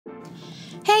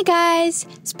Hey guys!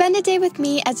 Spend a day with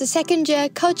me as a second-year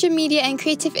Culture, Media and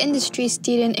Creative Industry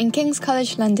student in King's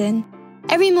College London.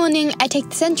 Every morning, I take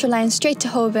the Central Line straight to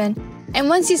Holborn, and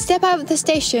once you step out of the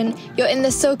station, you're in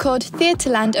the so-called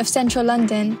Theatreland of Central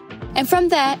London. And from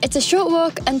there, it's a short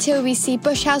walk until we see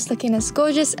Bush House looking as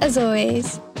gorgeous as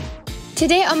always.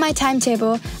 Today on my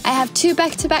timetable, I have 2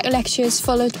 back-to-back lectures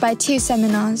followed by 2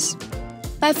 seminars.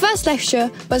 My first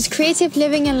lecture was Creative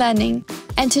Living and Learning,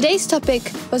 and today's topic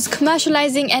was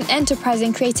Commercializing and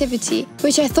Enterprising Creativity,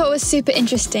 which I thought was super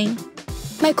interesting.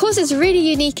 My course is really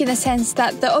unique in the sense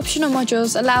that the optional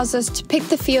modules allows us to pick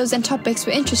the fields and topics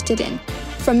we're interested in,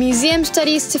 from museum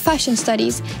studies to fashion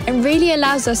studies, and really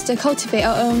allows us to cultivate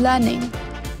our own learning.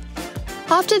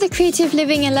 After the Creative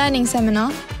Living and Learning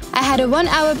seminar, I had a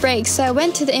 1-hour break, so I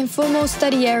went to the informal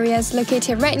study areas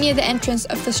located right near the entrance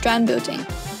of the Strand building.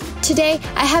 Today,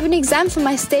 I have an exam for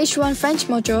my Stage 1 French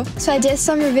module, so I did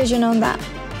some revision on that.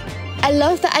 I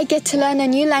love that I get to learn a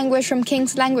new language from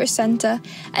King's Language Centre,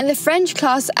 and the French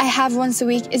class I have once a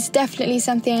week is definitely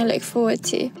something I look forward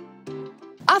to.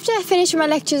 After I finish my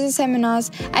lectures and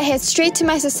seminars, I head straight to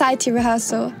my society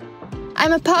rehearsal.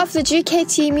 I'm a part of the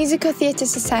GKT Musical Theatre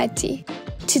Society.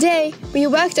 Today, we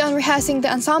worked on rehearsing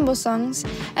the ensemble songs,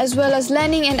 as well as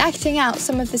learning and acting out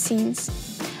some of the scenes.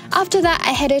 After that,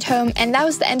 I headed home and that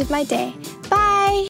was the end of my day.